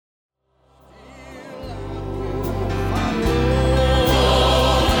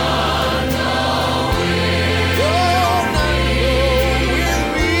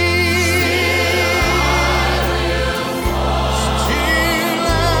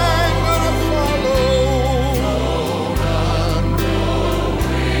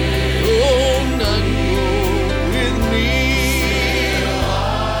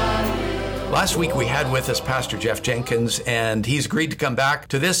with us Pastor Jeff Jenkins, and he's agreed to come back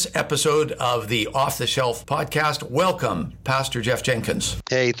to this episode of the Off the Shelf podcast. Welcome, Pastor Jeff Jenkins.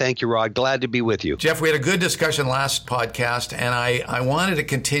 Hey, thank you, Rod. Glad to be with you. Jeff, we had a good discussion last podcast, and I wanted to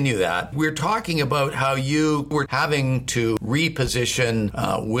continue that. We're talking about how you were having to reposition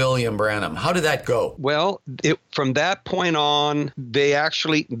William Branham. How did that go? Well, from that point on, they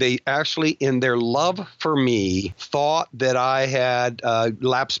actually, in their love for me, thought that I had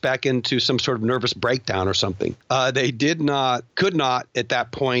lapsed back into some sort of nervous breakdown or something. They could not at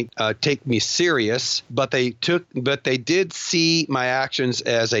that point take me serious, but they did see my actions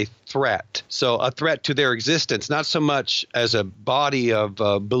as a threat. So a threat to their existence, not so much as a body of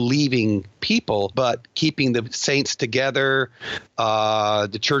believing people, but keeping the saints together,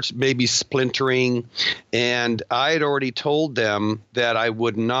 the church maybe splintering. And I had already told them that I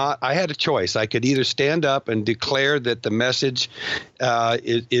would not, I had a choice. I could either stand up and declare that the message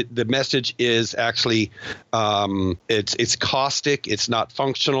is actually, it's caustic, it's not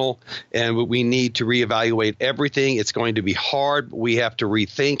functional, and we need to reevaluate everything. It's going to be hard. We have to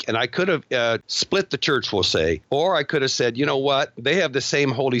rethink. And I could have split the church, we'll say, or I could have said, you know what? They have the same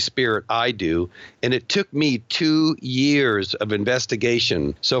Holy Spirit I do. And it took me 2 years of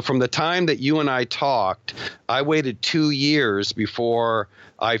investigation. So from the time that you and I talked, I waited 2 years before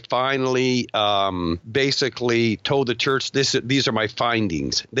I finally basically told the church, these are my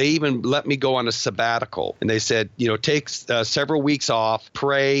findings. They even let me go on a sabbatical. And they said, take several weeks off,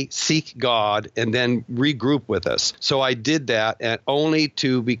 pray, seek God, and then regroup with us. So I did that, and only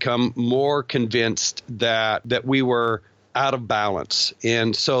to become more convinced that we were out of balance.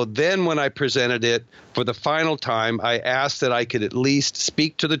 And so then when I presented it for the final time, I asked that I could at least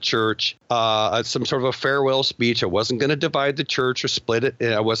speak to the church, some sort of a farewell speech. I wasn't going to divide the church or split it.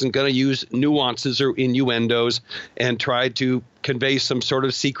 And I wasn't going to use nuances or innuendos and try to convey some sort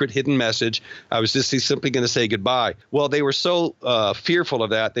of secret hidden message. I was just simply going to say goodbye. Well, they were so fearful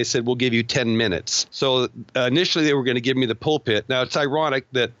of that, they said, we'll give you 10 minutes. So initially they were going to give me the pulpit. Now, it's ironic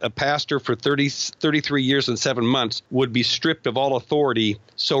that a pastor for 33 years and 7 months would be stripped of all authority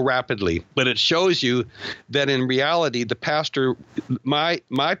so rapidly. But it shows you that in reality, the pastor, my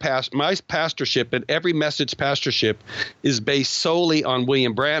pastorship and every message pastorship is based solely on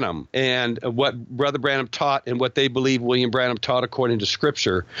William Branham and what Brother Branham taught and what they believe William Branham taught according to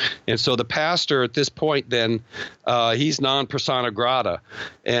Scripture. And so the pastor at this point then, he's non persona grata.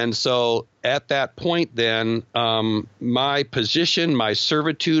 And so at that point then, my position, my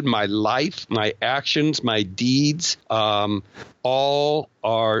servitude, my life, my actions, my deeds, all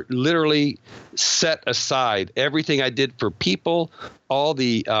are literally set aside. Everything I did for people, all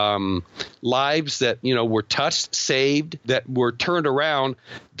the lives that, were touched, saved, that were turned around,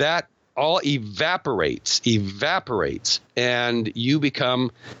 that all evaporates, and you become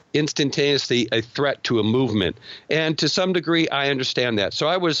instantaneously a threat to a movement. And to some degree, I understand that. So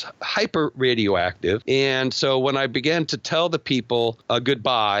I was hyper radioactive. And so when I began to tell the people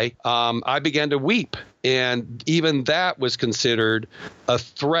goodbye, I began to weep. And even that was considered a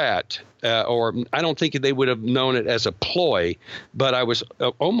threat, or I don't think they would have known it as a ploy, but I was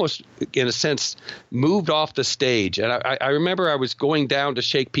almost, in a sense, moved off the stage. And I remember I was going down to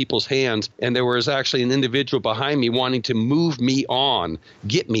shake people's hands, and there was actually an individual behind me wanting to move me on,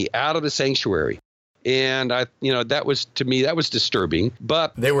 get me out of the sanctuary. And that was, to me, that was disturbing.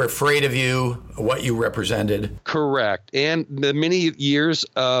 But they were afraid of you, what you represented. Correct. And the many years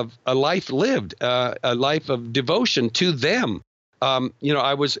of a life lived, a life of devotion to them.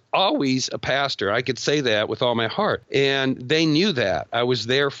 I was always a pastor. I could say that with all my heart. And they knew that. I was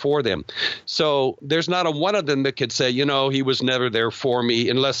there for them. So there's not a one of them that could say, he was never there for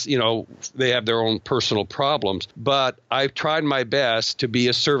me, unless, they have their own personal problems. But I've tried my best to be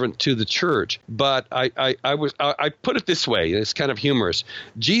a servant to the church. But I put it this way, it's kind of humorous.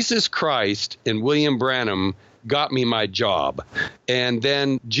 Jesus Christ and William Branham got me my job. And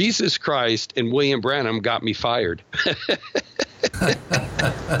then Jesus Christ and William Branham got me fired.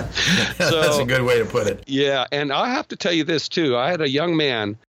 That's a good way to put it. Yeah. And I have to tell you this, too. I had a young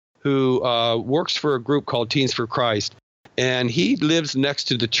man who works for a group called Teens for Christ, and he lives next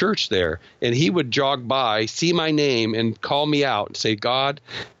to the church there. And he would jog by, see my name, and call me out and say, God,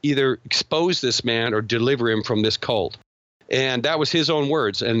 either expose this man or deliver him from this cult. And that was his own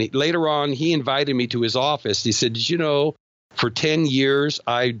words. And later on, he invited me to his office. He said, did you know, for 10 years,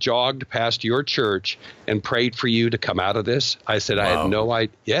 I jogged past your church and prayed for you to come out of this? I said, wow. I had no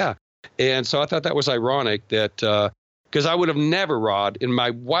idea. Yeah. And so I thought that was ironic that, because I would have never, Rod, in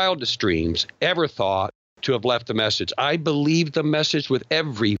my wildest dreams, ever thought to have left the message. I believed the message with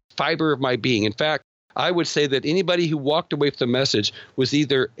every fiber of my being. In fact, I would say that anybody who walked away from the message was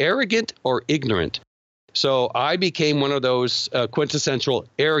either arrogant or ignorant. So I became one of those quintessential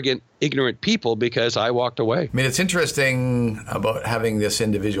arrogant, ignorant people because I walked away. I mean, it's interesting about having this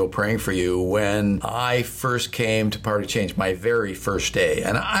individual praying for you. When I first came to Power to Change, my very first day,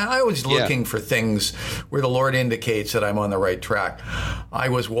 and I was looking for things where the Lord indicates that I'm on the right track. I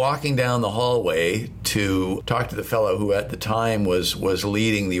was walking down the hallway to talk to the fellow who at the time was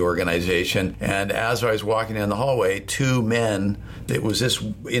leading the organization. And as I was walking down the hallway, two men, it was this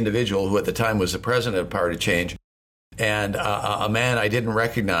individual who at the time was the president of Power to Change, and a man I didn't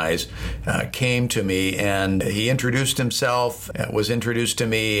recognize came to me, and he introduced himself, was introduced to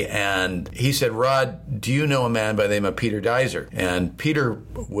me, and he said, "Rod, do you know a man by the name of Peter Deiser?" And Peter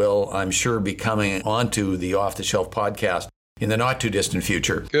will, I'm sure, be coming onto the Off the Shelf podcast in the not too distant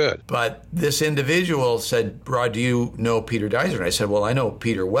future. Good. But this individual said, "Rod, do you know Peter Deiser?" And I said, "Well, I know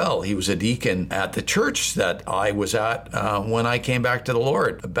Peter well. He was a deacon at the church that I was at when I came back to the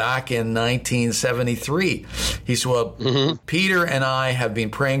Lord back in 1973. He said, "Well, Peter and I have been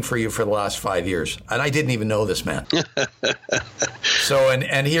praying for you for the last 5 years." And I didn't even know this man. So,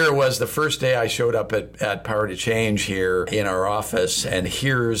 and here it was the first day I showed up at Power to Change here in our office, and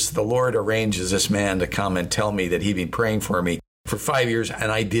here's the Lord arranges this man to come and tell me that he'd been praying for me for 5 years,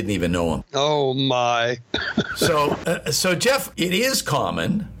 and I didn't even know him. Oh, my. So Jeff, it is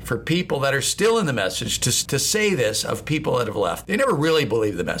common for people that are still in the message to say this of people that have left. They never really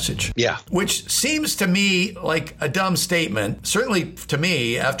believe the message. Yeah. Which seems to me like a dumb statement, certainly to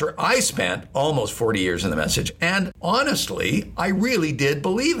me, after I spent almost 40 years in the message. And honestly, I really did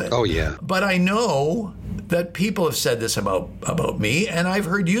believe it. Oh, yeah. But I know that people have said this about me, and I've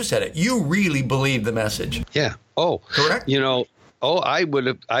heard you said it. You really believe the message. Yeah. Oh, correct.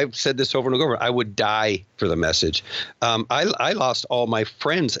 I've said this over and over. I would die for the message. I lost all my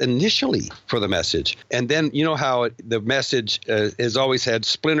friends initially for the message. And then, you know how the message has always had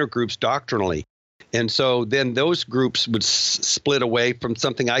splinter groups doctrinally. And so then those groups would split away from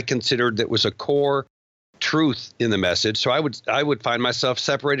something I considered that was a core truth in the message. So I would find myself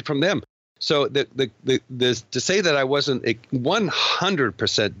separated from them. So to say that I wasn't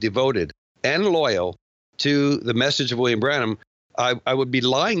 100% devoted and loyal to the message of William Branham, I would be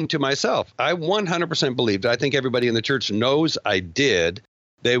lying to myself. I 100% believed. I think everybody in the church knows I did.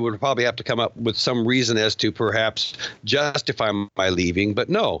 They would probably have to come up with some reason as to perhaps justify my leaving. But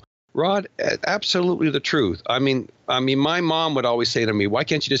no, Rod, absolutely the truth. I mean, my mom would always say to me, "Why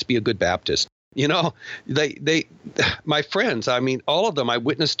can't you just be a good Baptist?" You know, my friends, I mean, all of them, I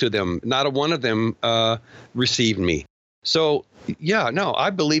witnessed to them. Not a one of them received me. So, yeah, no,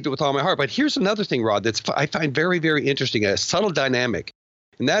 I believed it with all my heart. But here's another thing, Rod, I find very, very interesting, a subtle dynamic.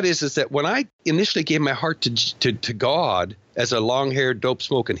 And that is that when I initially gave my heart to God as a long-haired,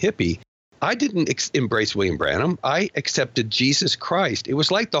 dope-smoking hippie, I didn't embrace William Branham. I accepted Jesus Christ. It was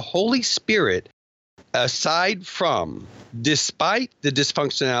like the Holy Spirit, aside from, despite the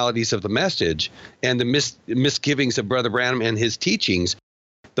dysfunctionalities of the message and the misgivings of Brother Branham and his teachings,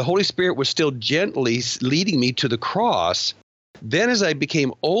 the Holy Spirit was still gently leading me to the cross. Then as I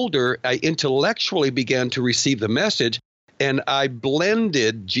became older, I intellectually began to receive the message, and I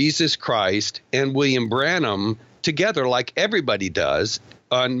blended Jesus Christ and William Branham together like everybody does.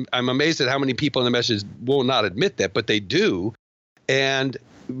 I'm amazed at how many people in the message will not admit that, but they do. And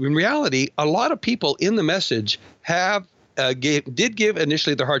in reality, a lot of people in the message did give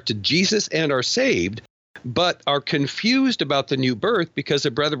initially their heart to Jesus and are saved, but are confused about the new birth because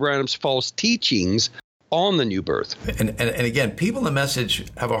of Brother Branham's false teachings on the new birth. And again, people in the message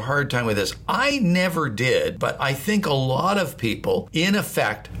have a hard time with this. I never did, but I think a lot of people, in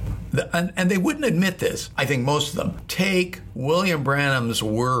effect, and they wouldn't admit this, I think most of them, take William Branham's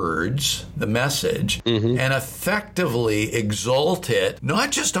words, the message, and effectively exalt it,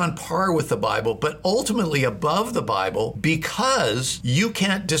 not just on par with the Bible, but ultimately above the Bible, because you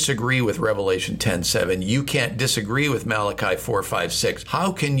can't disagree with Revelation 10:7. You can't disagree with Malachi 4:5-6.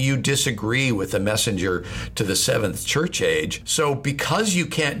 How can you disagree with the messenger to the seventh church age? So because you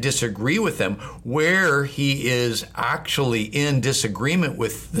can't disagree with him, where he is actually in disagreement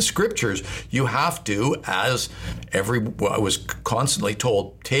with the scriptures, you have to, as I was constantly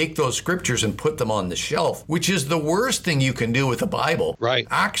told, take those scriptures and put them on the shelf, which is the worst thing you can do with the Bible. Right.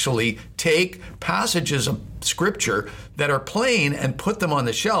 Actually take passages of scripture that are plain and put them on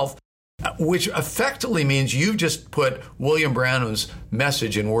the shelf, which effectively means you've just put William Branham's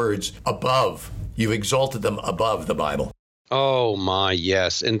message and words above. You've exalted them above the Bible. Oh, my,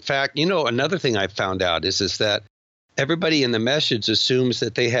 yes. In fact, another thing I found out is that everybody in the message assumes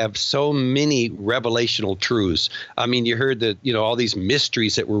that they have so many revelational truths. I mean, you heard that, all these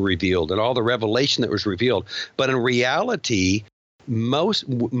mysteries that were revealed and all the revelation that was revealed. But in reality, most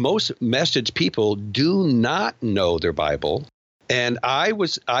message people do not know their Bible. And I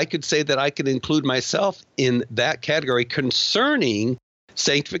could say that I could include myself in that category concerning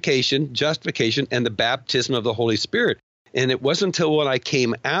sanctification, justification, and the baptism of the Holy Spirit. And it wasn't until when I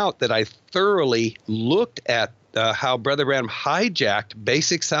came out that I thoroughly looked at how Brother Branham hijacked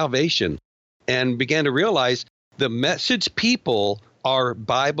basic salvation and began to realize the message people are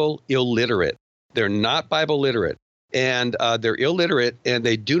Bible illiterate. They're not Bible literate. And they're illiterate, and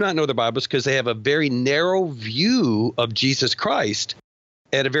they do not know the Bibles because they have a very narrow view of Jesus Christ.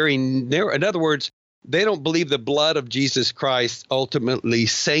 And a very narrow, in other words, they don't believe the blood of Jesus Christ ultimately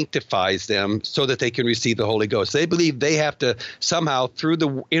sanctifies them so that they can receive the Holy Ghost. They believe they have to somehow, through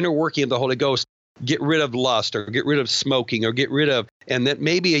the inner working of the Holy Ghost, get rid of lust or get rid of smoking or get rid of, and that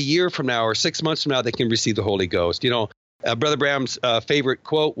maybe a year from now or 6 months from now, they can receive the Holy Ghost. You know, Brother Branham's favorite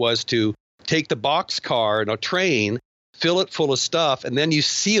quote was to take the boxcar and a train, fill it full of stuff, and then you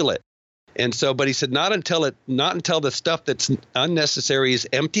seal it. And so, but he said, not until the stuff that's unnecessary is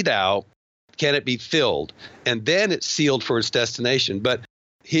emptied out can it be filled, and then it's sealed for its destination. But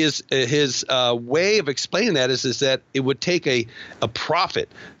his way of explaining that is that it would take a prophet,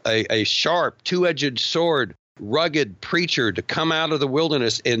 a sharp, two-edged sword, rugged preacher to come out of the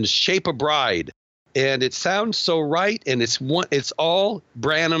wilderness and shape a bride. And it sounds so right, and it's all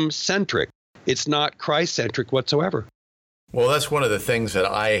Branham-centric. It's not Christ-centric whatsoever. Well, that's one of the things that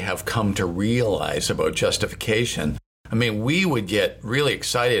I have come to realize about justification. I mean, we would get really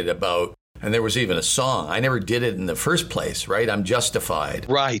excited about, and there was even a song. I never did it in the first place, right? I'm justified.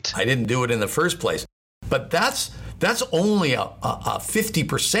 Right. I didn't do it in the first place. But that's only a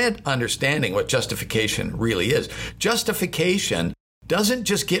 50% understanding what justification really is. Justification doesn't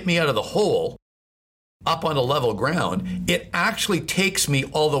just get me out of the hole up on a level ground. It actually takes me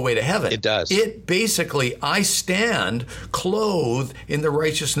all the way to heaven. It does. It basically, I stand clothed in the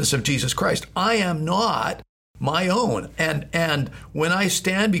righteousness of Jesus Christ. I am not my own. And when I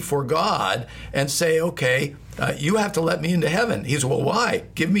stand before God and say, okay, you have to let me into heaven. He says, well, why?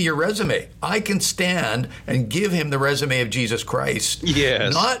 Give me your resume. I can stand and give him the resume of Jesus Christ.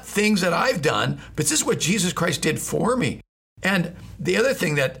 Yes. Not things that I've done, but this is what Jesus Christ did for me. And the other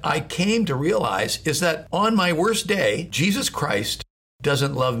thing that I came to realize is that on my worst day, Jesus Christ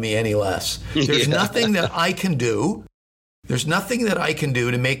doesn't love me any less. There's nothing that I can do. There's nothing that I can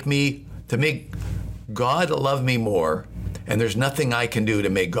do to make God love me more. And there's nothing I can do to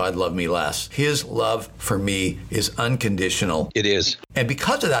make God love me less. His love for me is unconditional. It is. And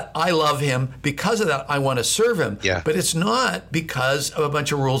because of that, I love him. Because of that, I want to serve him. Yeah. But it's not because of a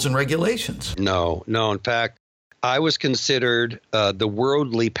bunch of rules and regulations. No. In fact, I was considered the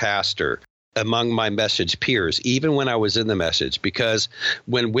worldly pastor among my message peers, even when I was in the message, because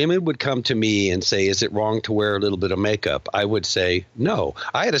when women would come to me and say, is it wrong to wear a little bit of makeup? I would say, no.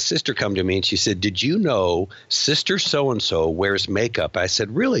 I had a sister come to me and she said, did you know Sister so-and-so wears makeup? I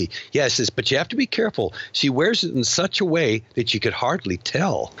said, really? Yeah, I says, but you have to be careful. She wears it in such a way that you could hardly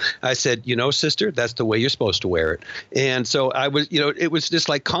tell. I said, sister, that's the way you're supposed to wear it. And so I was, it was just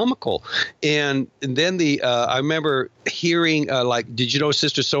like comical. And then I remember hearing did you know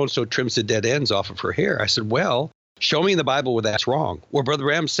Sister so-and-so trims the dead ends off of her hair? I said, well, show me in the Bible where that's wrong. Where Brother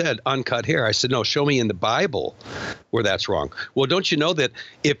Branham said uncut hair. I said, no, show me in the Bible where that's wrong. Well, don't you know that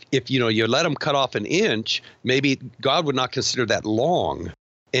if you let them cut off an inch, maybe God would not consider that long.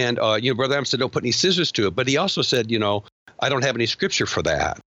 And Brother Branham said, don't put any scissors to it. But he also said, I don't have any scripture for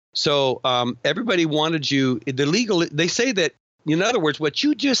that. So everybody wanted they say that, in other words, what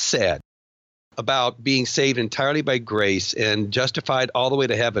you just said about being saved entirely by grace and justified all the way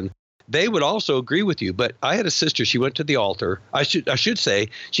to heaven, they would also agree with you. But I had a sister, she went to the altar. I should say,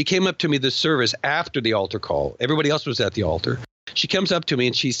 she came up to me this service after the altar call. Everybody else was at the altar. She comes up to me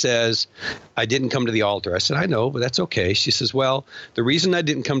and she says, I didn't come to the altar. I said, I know, but that's okay. She says, well, the reason I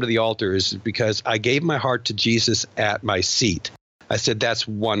didn't come to the altar is because I gave my heart to Jesus at my seat. I said, that's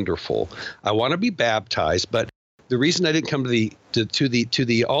wonderful. I want to be baptized, but the reason I didn't come to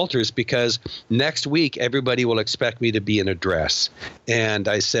the altar is because next week everybody will expect me to be in a dress. And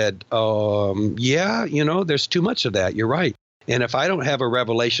I said, yeah, there's too much of that. You're right. And if I don't have a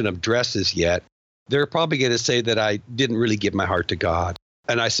revelation of dresses yet, they're probably going to say that I didn't really give my heart to God.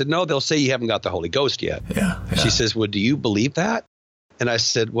 And I said, no, they'll say you haven't got the Holy Ghost yet. Yeah. She says, well, do you believe that? And I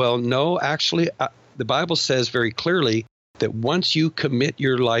said, well, no, actually, the Bible says very clearly that once you commit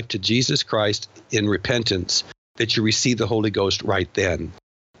your life to Jesus Christ in repentance, that you receive the Holy Ghost right then.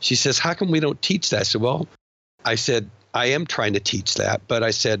 She says, how come we don't teach that? I said, well, I am trying to teach that, but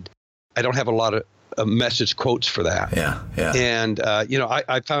I said, I don't have a lot of message quotes for that. Yeah, yeah. And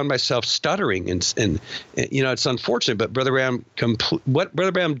I found myself stuttering, and it's unfortunate. But Brother Branham, what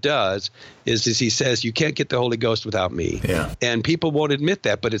Brother Branham does is he says, "You can't get the Holy Ghost without me." Yeah. And people won't admit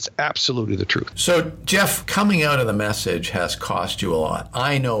that, but it's absolutely the truth. So, Jeff, coming out of the message has cost you a lot.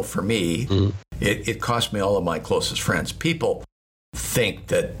 I know for me, it cost me all of my closest friends. People think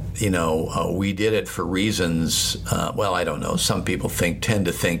that, we did it for reasons, I don't know. Some people tend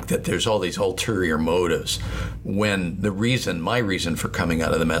to think that there's all these ulterior motives, when my reason for coming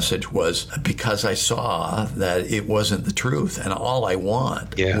out of the message was because I saw that it wasn't the truth, and all I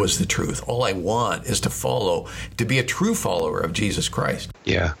want was the truth. All I want is to be a true follower of Jesus Christ.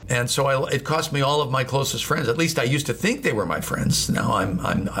 Yeah. And so it cost me all of my closest friends. At least I used to think they were my friends. Now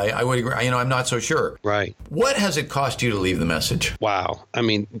I would agree. I'm not so sure. Right. What has it cost you to leave the message? Wow. I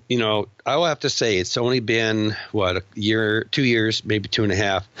mean, I will have to say it's only been, a year, 2 years, maybe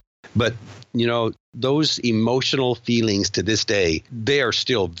 2.5. But, those emotional feelings to this day, they are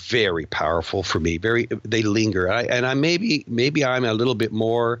still very powerful for me. They linger. Maybe I'm a little bit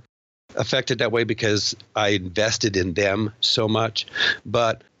more affected that way because I invested in them so much.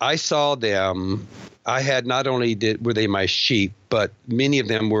 But I saw them. I had not only were they my sheep, but many of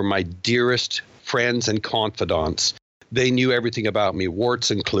them were my dearest friends and confidants. They knew everything about me,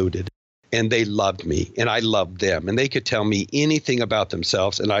 warts included, and they loved me, and I loved them. And they could tell me anything about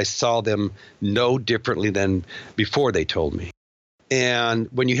themselves, and I saw them no differently than before they told me. And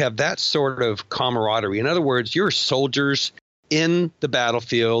when you have that sort of camaraderie, in other words, you're soldiers in the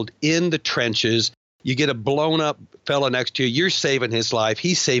battlefield, in the trenches, you get a blown up fella next to you, you're saving his life,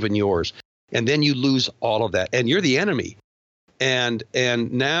 he's saving yours. And then you lose all of that, and you're the enemy. And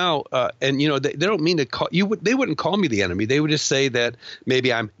now, they don't mean to call you. They wouldn't call me the enemy. They would just say that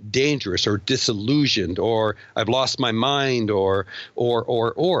maybe I'm dangerous or disillusioned or I've lost my mind or.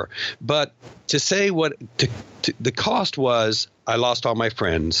 But to say the cost was, I lost all my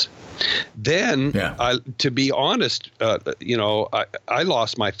friends. Then, to be honest, I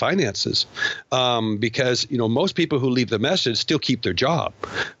lost my finances because, most people who leave the message still keep their job.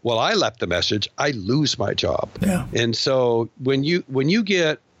 Well, I left the message, I lose my job. Yeah. And so when you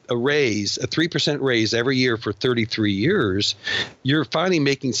get a raise, a 3% raise every year for 33 years, you're finally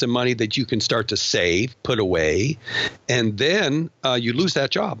making some money that you can start to save, put away, and then you lose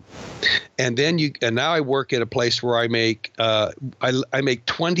that job. And then now I work at a place where I make I make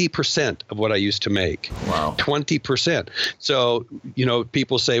 20% of what I used to make. Wow. 20%. So,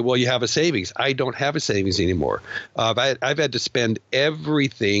 people say, well, you have a savings. I don't have a savings anymore. I've had to spend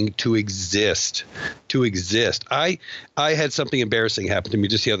everything to exist. I had something embarrassing happen to me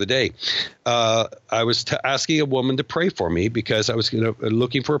just the other day. I was asking a woman to pray for me because I was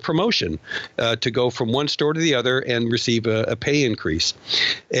looking for a promotion to go from one store to the other and receive a pay increase.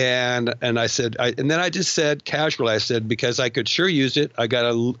 And I said, and then I just said casually, I said, because I could sure use it. I got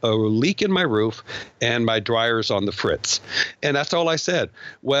a leak in my roof and my dryer's on the fritz. And that's all I said.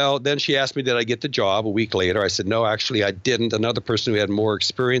 Well, then she asked me, did I get the job? A week later, I said, no, actually I didn't. Another person who had more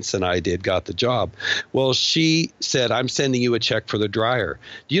experience than I did got the job. Well, she said, I'm sending you a check for the dryer.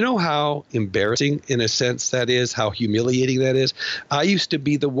 Do you know how embarrassing in a sense that is, how humiliating that is? I used to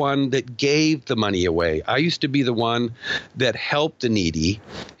be the one that gave the money away. I used to be the one that helped the needy,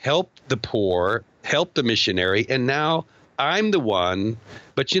 helped the poor, helped the missionary, and now I'm the one.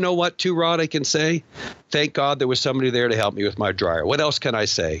 But you know what, too, Rod, I can say, thank God there was somebody there to help me with my dryer. What else can I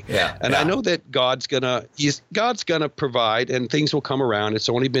say? Yeah. And I know that God's gonna provide, and things will come around. It's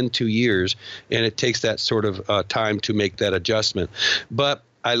only been 2 years, and it takes that sort of time to make that adjustment. But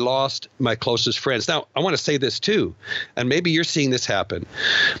I lost my closest friends. Now, I want to say this too, and maybe you're seeing this happen.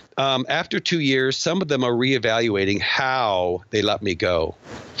 After 2 years, some of them are reevaluating how they let me go.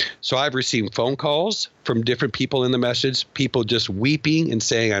 So I've received phone calls from different people in the message, people just weeping and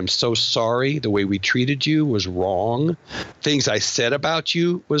saying, I'm so sorry. The way we treated you was wrong. Things I said about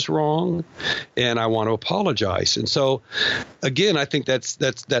you was wrong, and I want to apologize. And so, again, I think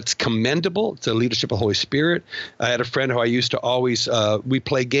that's commendable. It's the leadership of the Holy Spirit. I had a friend who I used to always, we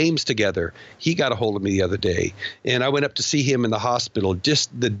play games together. He got a hold of me the other day, and I went up to see him in the hospital,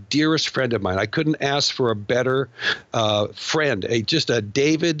 just the dearest friend of mine. I couldn't ask for a better friend, just a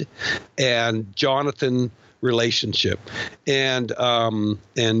David and Jonathan relationship. And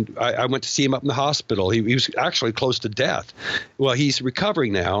I went to see him up in the hospital. He was actually close to death. Well, he's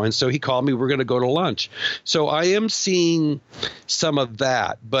recovering now. And so he called me. We're going to go to lunch. So I am seeing some of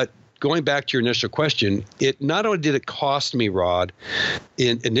that. But going back to your initial question, it not only did it cost me, Rod,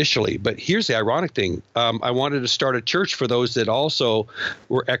 initially, but here's the ironic thing. I wanted to start a church for those that also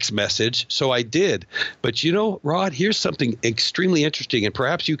were ex-message, so I did. But Rod, here's something extremely interesting, and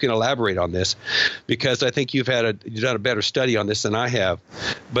perhaps you can elaborate on this, because I think you've done a better study on this than I have.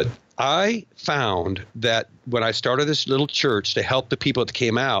 But I found that when I started this little church to help the people that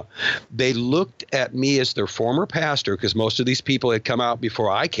came out, they looked at me as their former pastor, because most of these people had come out before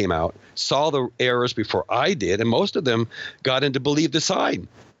I came out, saw the errors before I did, and most of them got into Believe the Sign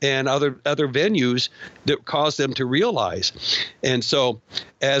and other venues that caused them to realize. And so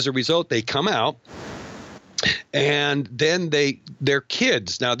as a result, they come out. And then their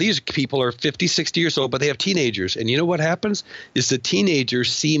kids, now these people are 50, 60 years old, but they have teenagers. And you know what happens is the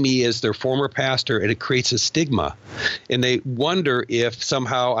teenagers see me as their former pastor, and it creates a stigma. And they wonder if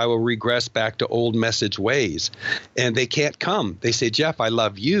somehow I will regress back to old message ways. And they can't come. They say, Jeff, I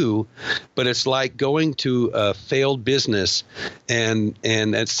love you, but it's like going to a failed business and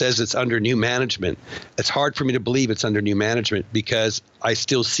it says it's under new management. It's hard for me to believe it's under new management because I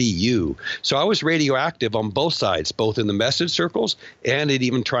still see you. So I was radioactive on both sides, both in the message circles and in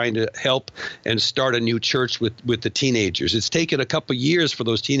even trying to help and start a new church with the teenagers. It's taken a couple of years for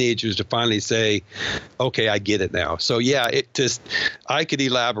those teenagers to finally say, okay, I get it now. So yeah, I could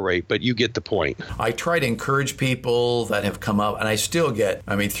elaborate, but you get the point. I try to encourage people that have come up, and I still get,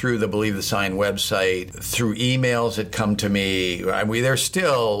 through the Believe the Sign website, through emails that come to me. There's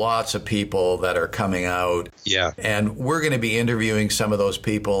still lots of people that are coming out. Yeah. And we're going to be interviewing some of those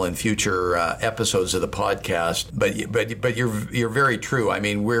people in future episodes of the podcast. But you're very true.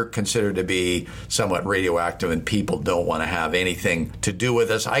 We're considered to be somewhat radioactive, and people don't want to have anything to do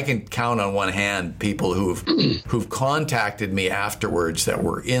with us. I can count on one hand people who've contacted me afterwards that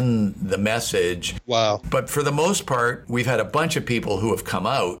were in the message. Wow. But for the most part, we've had a bunch of people who have come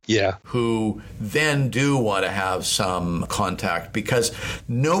out. Yeah. Who then do want to have some contact, because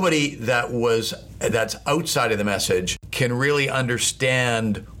nobody that's outside of the message can really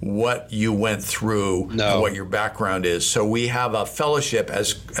understand what you went through and what your background is. So we have a fellowship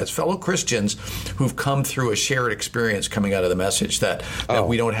as fellow Christians who've come through a shared experience coming out of the message that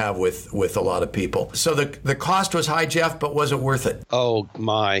we don't have with a lot of people. So the cost was high, Jeff, but was it worth it? Oh,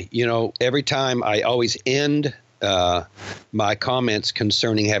 my. Every time I always end my comments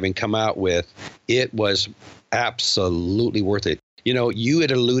concerning having come out with, it was absolutely worth it. You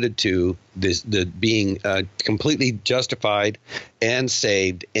had alluded to the being completely justified and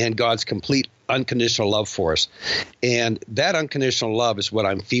saved, and God's complete unconditional love for us. And that unconditional love is what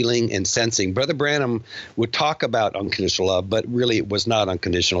I'm feeling and sensing. Brother Branham would talk about unconditional love, but really it was not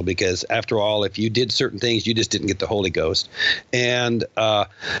unconditional, because after all, if you did certain things, you just didn't get the Holy Ghost. And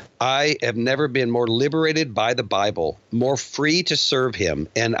I have never been more liberated by the Bible, more free to serve Him.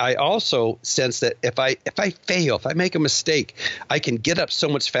 And I also sense that if I fail, if I make a mistake, I can get up so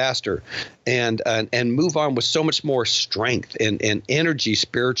much faster and move on with so much more strength and energy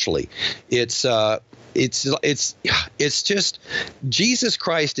spiritually. It's just Jesus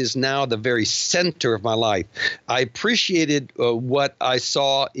Christ is now the very center of my life. I appreciated what I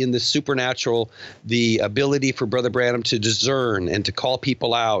saw in the supernatural, the ability for Brother Branham to discern and to call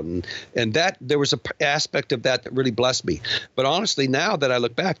people out, and that there was an aspect of that really blessed me. But honestly, now that I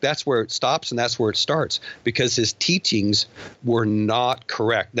look back, that's where it stops and that's where it starts, because his teachings were not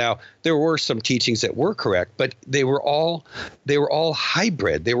correct. Now, there were some teachings that were correct, but they were all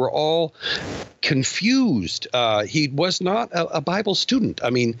hybrid. They were all confused. He was not a Bible student.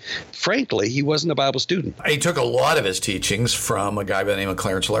 Frankly, he wasn't a Bible student. He took a lot of his teachings from a guy by the name of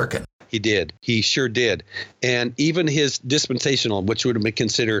Clarence Larkin. He did. He sure did. And even his dispensational, which would have been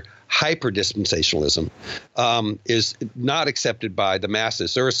considered hyper-dispensationalism, is not accepted by the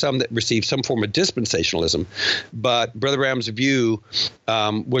masses. There are some that receive some form of dispensationalism, but Brother Branham's view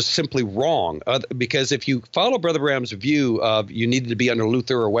was simply wrong. Because if you follow Brother Branham's view of you needed to be under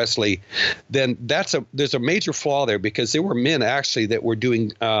Luther or Wesley, then there's a major flaw there, because there were men actually that were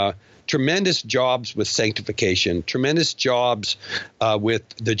doing tremendous jobs with sanctification, tremendous jobs with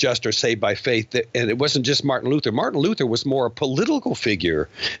the just are saved by faith. And it wasn't just Martin Luther. Martin Luther was more a political figure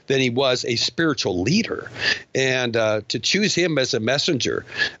than he was a spiritual leader. And to choose him as a messenger,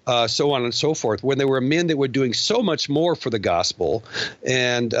 so on and so forth, when there were men that were doing so much more for the gospel.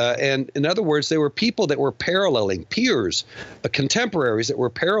 And in other words, there were people that were paralleling, peers, contemporaries that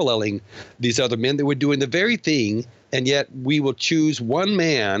were paralleling these other men that were doing the very thing. And yet we will choose one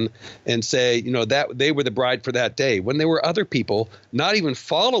man and say, that they were the bride for that day, when there were other people not even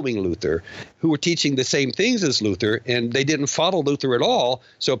following Luther who were teaching the same things as Luther, and they didn't follow Luther at all.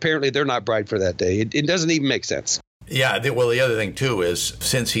 So apparently they're not bride for that day. It doesn't even make sense. Yeah, well, the other thing, too, is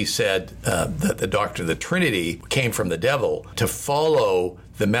since he said that the doctrine of the Trinity came from the devil, to follow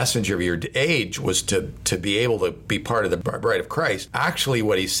the messenger of your age was to be able to be part of the bride of Christ. Actually,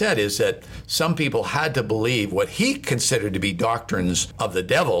 what he said is that some people had to believe what he considered to be doctrines of the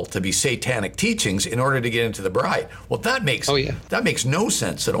devil, to be satanic teachings, in order to get into the bride. Well, that makes no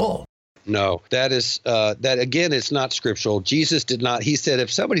sense at all. No, that again, it's not scriptural. Jesus did not. He said,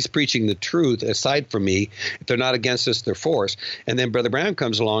 if somebody's preaching the truth aside from me, if they're not against us, they're for us. And then Brother Branham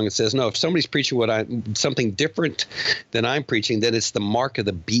comes along and says, no, if somebody's preaching something different than I'm preaching, then it's the mark of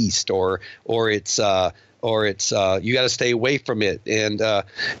the beast, or it's you got to stay away from it. And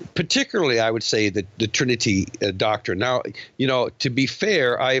particularly, I would say the Trinity doctrine. Now, to be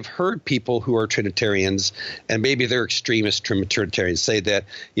fair, I've heard people who are Trinitarians, and maybe they're extremist Trinitarians, say that,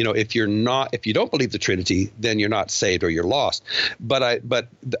 if you don't believe the Trinity, then you're not saved or you're lost. But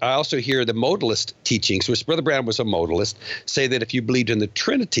I also hear the modalist teachings, which Brother Branham was a modalist, say that if you believed in the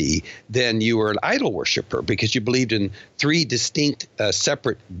Trinity, then you were an idol worshiper because you believed in three distinct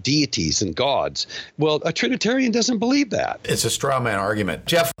separate deities and gods. Well, a Trinitarian doesn't believe that. It's a straw man argument.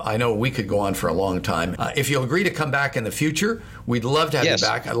 Jeff, I know we could go on for a long time. If you'll agree to come back in the future, we'd love to have you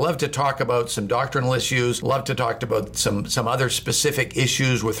back. I'd love to talk about some doctrinal issues, love to talk about some other specific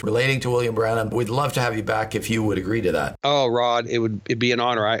issues with relating to William Branham. We'd love to have you back if you would agree to that. Oh, Rod, it'd be an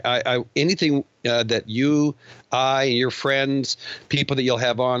honor. I anything that you, I, and your friends, people that you'll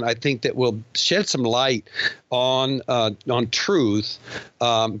have on, I think that will shed some light on truth,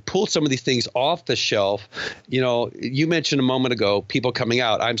 pull some of these things off the shelf. You mentioned a moment ago people coming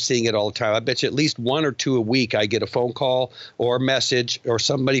out. I'm seeing it all the time. I bet you at least one or two a week I get a phone call or a message or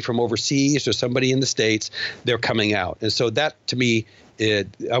somebody from overseas or somebody in the States, they're coming out. And so that, to me,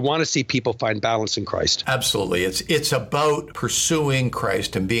 I want to see people find balance in Christ. Absolutely. It's about pursuing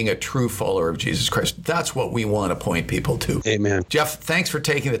Christ and being a true follower of Jesus Christ. That's what we want to point people to. Amen. Jeff, thanks for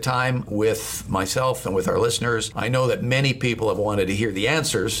taking the time with myself and with our listeners. I know that many people have wanted to hear the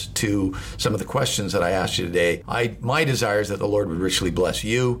answers to some of the questions that I asked you today. My desire is that the Lord would richly bless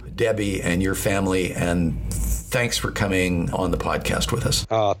you, Debbie, and your family, and thanks for coming on the podcast with us.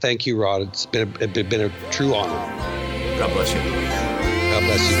 Thank you, Rod. It's been a true honor. God bless you. God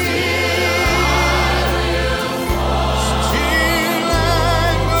bless you.